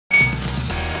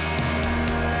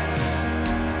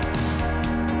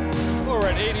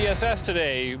ADSS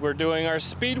today. We're doing our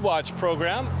Speed Watch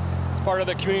program. It's part of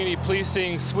the community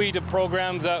policing suite of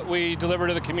programs that we deliver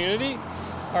to the community.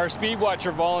 Our Speed Watch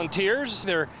are volunteers.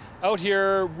 They're out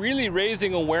here really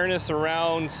raising awareness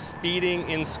around speeding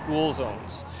in school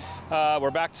zones.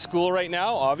 We're back to school right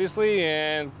now, obviously,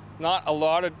 and not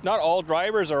all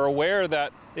drivers are aware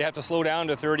that they have to slow down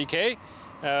to 30K.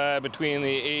 Between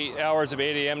the hours of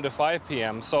 8 a.m. to 5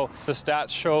 p.m. So the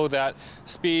stats show that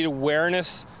speed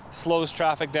awareness slows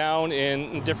traffic down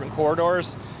in different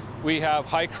corridors. We have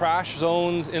high crash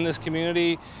zones in this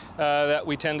community that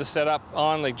we tend to set up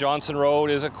on, like Johnson Road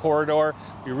is a corridor.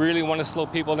 We really want to slow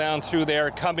people down through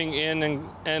there, coming in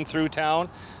and through town.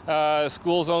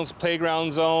 School zones,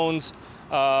 playground zones,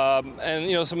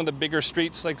 and some of the bigger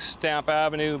streets like Stamp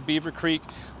Avenue, Beaver Creek.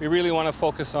 We really want to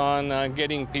focus on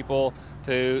getting people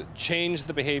to change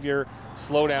the behavior,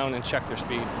 slow down, and check their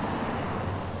speed.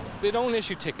 They don't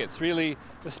issue tickets, really.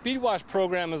 The Speed Watch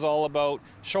program is all about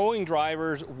showing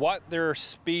drivers what their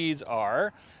speeds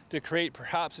are to create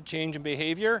perhaps a change in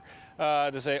behavior,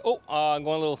 to say, oh, I'm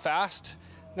going a little fast.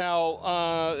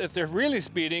 Now, if they're really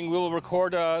speeding, we will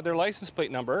record their license plate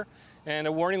number, and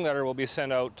a warning letter will be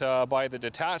sent out by the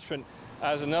detachment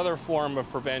as another form of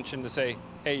prevention to say,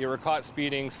 hey, you were caught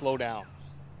speeding, slow down.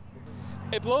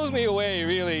 It blows me away,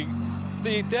 really,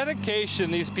 the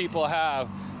dedication these people have.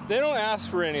 They don't ask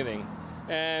for anything,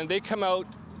 and they come out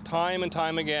time and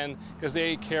time again because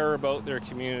they care about their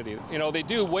community. They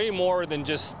do way more than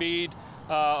just speed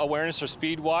awareness or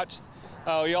speed watch.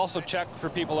 We also check for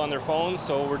people on their phones,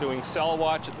 so we're doing cell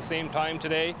watch at the same time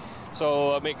today,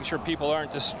 so making sure people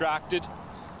aren't distracted.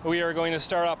 We are going to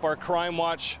start up our crime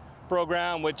watch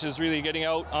program, which is really getting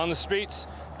out on the streets,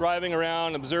 driving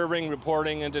around, observing,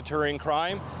 reporting, and deterring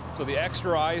crime. So the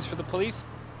extra eyes for the police.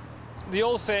 The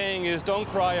old saying is, don't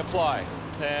cry, apply.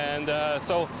 And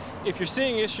so if you're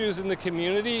seeing issues in the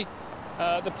community,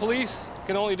 the police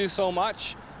can only do so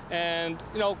much. And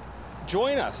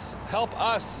join us, help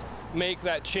us make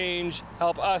that change,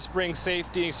 help us bring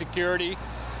safety and security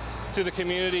to the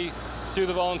community through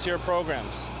the volunteer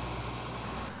programs.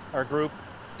 Our group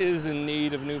is in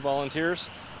need of new volunteers,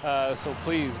 so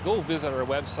please go visit our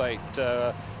website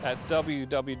at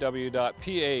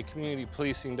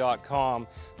www.pacommunitypolicing.com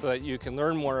so that you can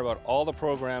learn more about all the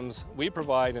programs we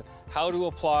provide, how to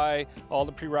apply, all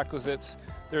the prerequisites.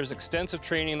 There's extensive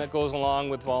training that goes along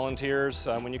with volunteers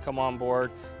when you come on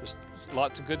board. There's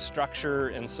lots of good structure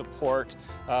and support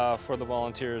for the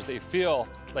volunteers. They feel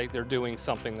like they're doing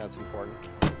something that's important.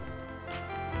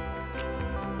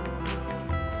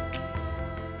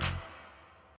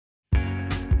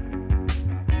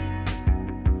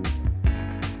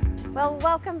 Well,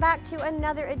 welcome back to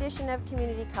another edition of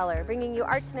Community Color, bringing you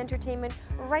arts and entertainment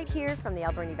right here from the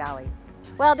Alberni Valley.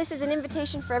 Well, this is an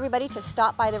invitation for everybody to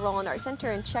stop by the Roland Art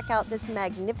Centre and check out this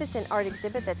magnificent art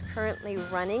exhibit that's currently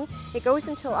running. It goes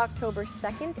until October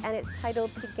 2nd and it's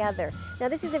titled Together. Now,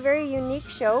 this is a very unique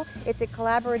show. It's a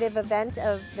collaborative event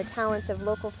of the talents of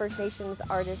local First Nations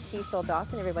artist Cecil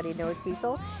Dawson, everybody knows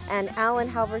Cecil, and Alan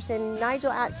Halverson,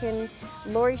 Nigel Atkin,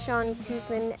 Laurie Sean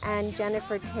Kuzman, and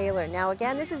Jennifer Taylor. Now,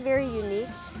 again, this is very unique.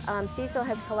 Cecil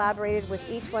has collaborated with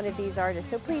each one of these artists,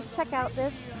 so please check out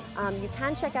this. You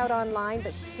can check out online,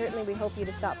 but certainly we hope you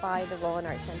to stop by the Roland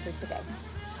Art Centre today.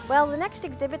 Well, the next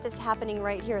exhibit that's happening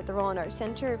right here at the Roland Art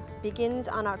Centre begins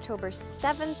on October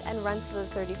 7th and runs to the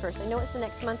 31st. I know it's the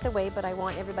next month away, but I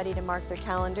want everybody to mark their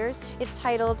calendars. It's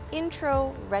titled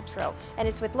Intro Retro, and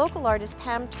it's with local artist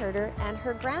Pam Turter and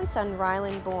her grandson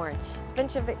Rylan Bourne. It's a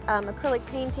bunch of acrylic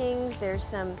paintings, there's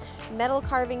some metal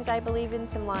carvings, I believe, and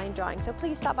some line drawings. So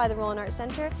please stop by the Roland Art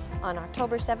Centre on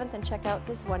October 7th and check out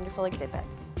this wonderful exhibit.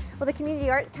 Well, the Community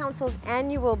Art Council's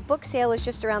annual book sale is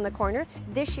just around the corner.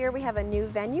 This year we have a new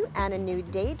venue and a new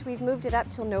date. We've moved it up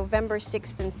till November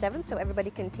 6th and 7th so everybody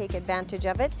can take advantage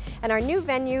of it. And our new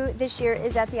venue this year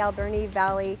is at the Alberni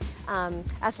Valley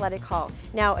Athletic Hall.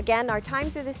 Now, again, our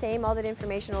times are the same. All that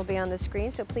information will be on the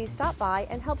screen, so please stop by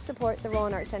and help support the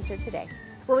Roland Art Centre today.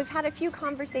 Well, we've had a few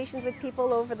conversations with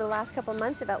people over the last couple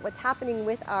months about what's happening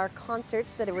with our concerts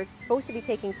that were supposed to be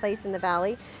taking place in the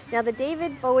Valley. Now, the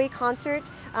David Bowie concert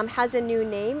has a new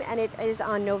name, and it is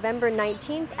on November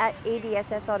 19th at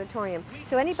ADSS Auditorium.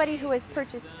 So anybody who has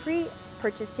purchased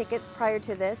purchased tickets prior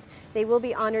to this, they will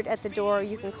be honored at the door.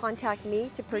 You can contact me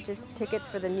to purchase tickets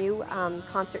for the new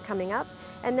concert coming up.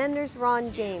 And then there's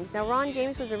Ron James. Now Ron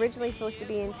James was originally supposed to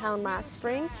be in town last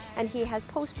spring, and he has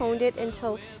postponed it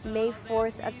until May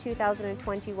 4th of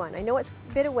 2021. I know it's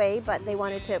a bit away, but they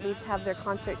wanted to at least have their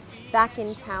concert back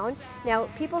in town. Now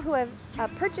people who have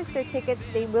purchased their tickets,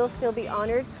 they will still be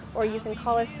honored, or you can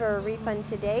call us for a refund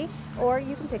today, or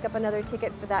you can pick up another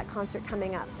ticket for that concert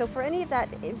coming up. So for any of that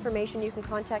information, you can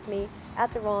contact me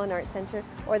at the Roland Arts Centre,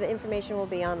 or the information will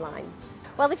be online.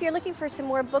 Well, if you're looking for some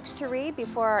more books to read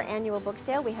before our annual book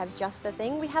sale, we have just the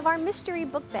thing. We have our mystery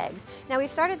book bags. Now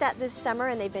we've started that this summer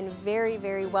and they've been very,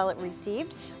 very well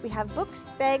received. We have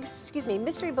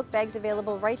mystery book bags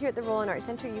available right here at the Roland Arts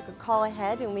Centre. You could call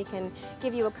ahead and we can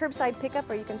give you a curbside pickup,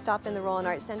 or you can stop in the Roland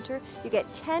Arts Centre. You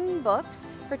get 10 books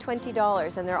for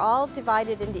 $20, and they're all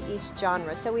divided into each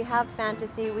genre. So we have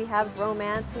fantasy, we have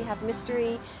romance, we have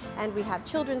mystery, and we have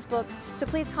children's books. So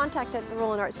please contact us at the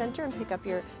Roland Arts Centre and pick up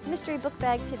your mystery book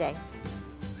bag today.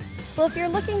 Well, if you're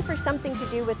looking for something to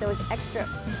do with those extra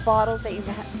bottles that you've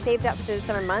saved up for the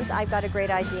summer months, I've got a great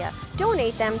idea.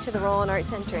 Donate them to the Roland Arts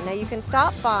Centre. Now you can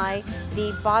stop by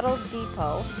the Bottle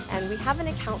Depot, and we have an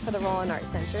account for the Roland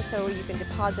Arts Centre, so you can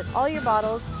deposit all your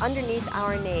bottles underneath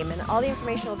our name, and all the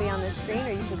information will be on the screen,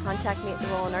 or you can contact me at the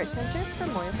Roland Arts Centre for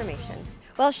more information.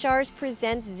 Well, Shars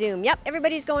presents Zoom. Yep,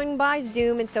 everybody's going by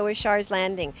Zoom, and so is Shars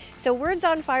Landing. So Words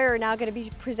on Fire are now going to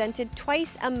be presented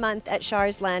twice a month at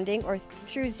Shars Landing, or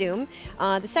through Zoom,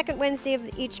 the second Wednesday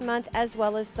of each month, as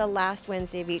well as the last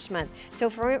Wednesday of each month. So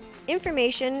for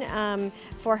information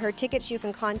for her tickets, you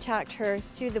can contact her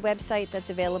through the website that's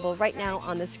available right now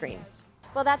on the screen.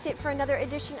 Well, that's it for another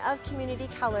edition of Community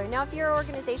Color. Now, if your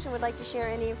organization would like to share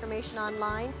any information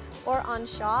online or on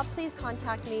Shaw, please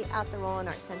contact me at the Roland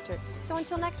Arts Centre. So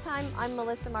until next time, I'm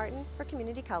Melissa Martin for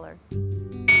Community Color.